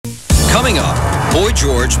Coming up, Boy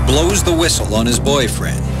George blows the whistle on his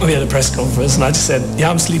boyfriend. We had a press conference and I just said, yeah,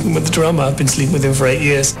 I'm sleeping with the drummer. I've been sleeping with him for 8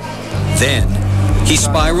 years. Then, he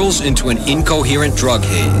spirals into an incoherent drug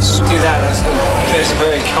haze. Do that, it's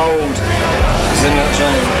very cold.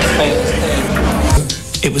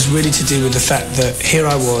 It was really to do with the fact that here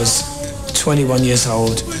I was, 21 years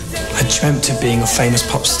old. I dreamt of being a famous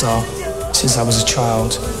pop star since I was a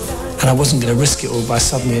child. And I wasn't going to risk it all by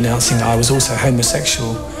suddenly announcing that I was also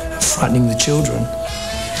homosexual and frightening the children.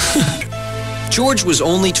 George was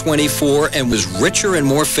only 24 and was richer and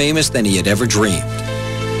more famous than he had ever dreamed.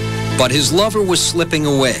 But his lover was slipping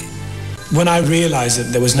away. When I realized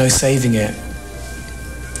that there was no saving it,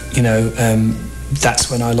 you know, that's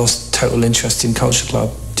when I lost total interest in Culture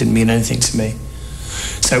Club. Didn't mean anything to me.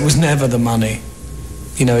 So it was never the money.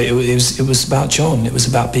 You know, it was about John. It was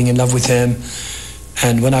about being in love with him.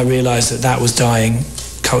 And when I realized that that was dying,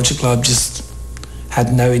 Culture Club just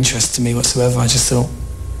had no interest to me whatsoever. I just thought...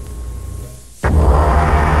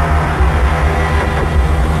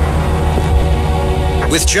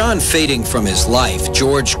 With John fading from his life,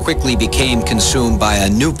 George quickly became consumed by a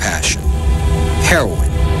new passion, heroin.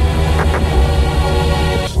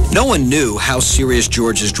 No one knew how serious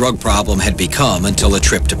George's drug problem had become until a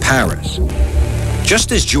trip to Paris.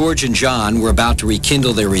 Just as George and John were about to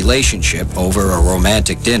rekindle their relationship over a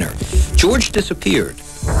romantic dinner, George disappeared.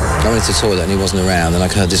 I went to the toilet and he wasn't around, and I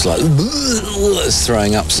heard this like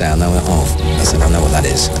throwing up sound. I went, oh, I said, I know what that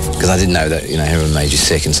is, because I didn't know that, you know, heroin made you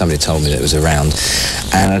sick, and somebody told me that it was around.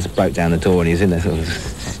 And I just broke down the door and he was in there sort of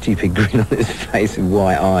stupid grin on his face with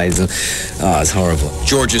white eyes, and oh, it's horrible.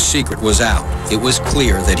 George's secret was out. It was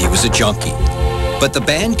clear that he was a junkie. But the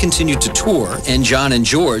band continued to tour, and John and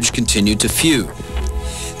George continued to feud.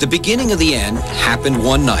 The beginning of the end happened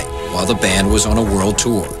one night while the band was on a world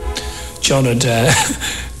tour. John had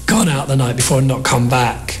gone out the night before and not come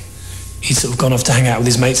back. He'd sort of gone off to hang out with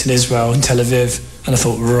his mates in Israel and Tel Aviv. And I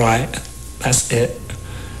thought, right, that's it.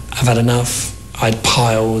 I've had enough. I had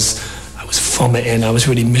piles. I was vomiting. I was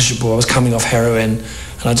really miserable. I was coming off heroin.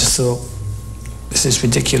 And I just thought, this is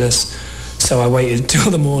ridiculous. So I waited till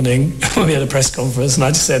the morning when we had a press conference, and I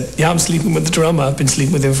just said, yeah, I'm sleeping with the drummer. I've been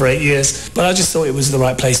sleeping with him for 8 years. But I just thought it was the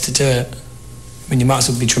right place to do it. I mean, you might as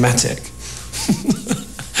well be dramatic.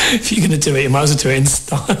 If you're going to do it, you might as well do it in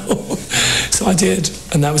style. So I did,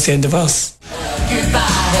 and that was the end of us. Goodbye,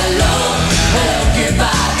 hello, hello,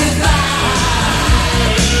 goodbye, goodbye.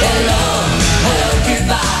 Hello, hello,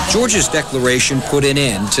 goodbye. George's declaration put an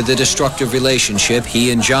end to the destructive relationship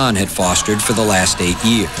he and John had fostered for the last 8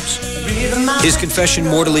 years. His confession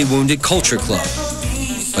mortally wounded Culture Club,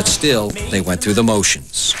 but still, they went through the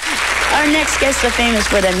motions. Our next guests are famous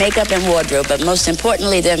for their makeup and wardrobe, but most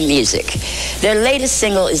importantly, their music. Their latest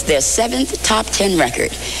single is their 7th top 10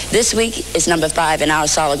 record. This week is number 5 in our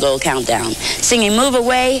Solid Gold Countdown. Singing Move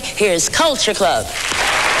Away, here's Culture Club.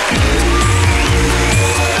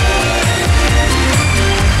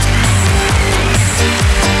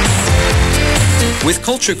 With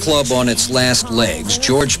Culture Club on its last legs,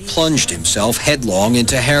 George plunged himself headlong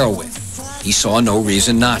into heroin. He saw no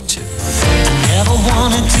reason not to. I never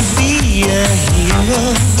wanted to be a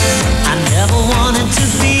hero. I never wanted to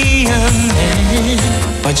be a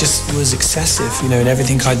man. I just was excessive, you know, in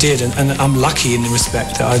everything I did. And I'm lucky in the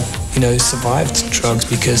respect that I, you know, survived drugs,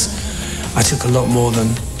 because I took a lot more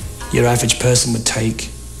than your average person would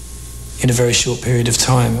take in a very short period of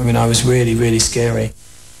time. I mean, I was really, really scary.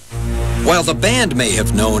 While the band may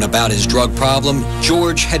have known about his drug problem,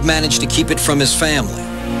 George had managed to keep it from his family.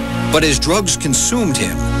 But as drugs consumed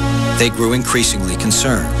him, they grew increasingly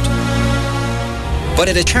concerned. But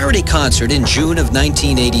at a charity concert in June of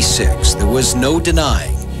 1986, there was no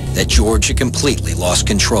denying that George had completely lost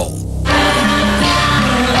control.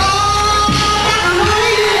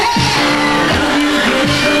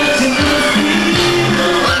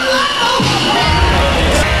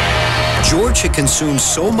 George had consumed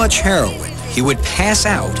so much heroin, he would pass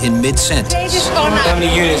out in mid-sentence. How many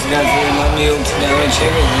units got for my meal today?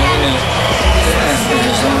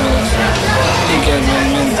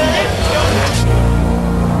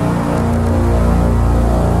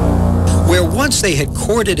 Where once they had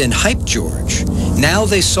courted and hyped George, now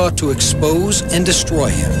they sought to expose and destroy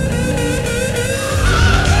him.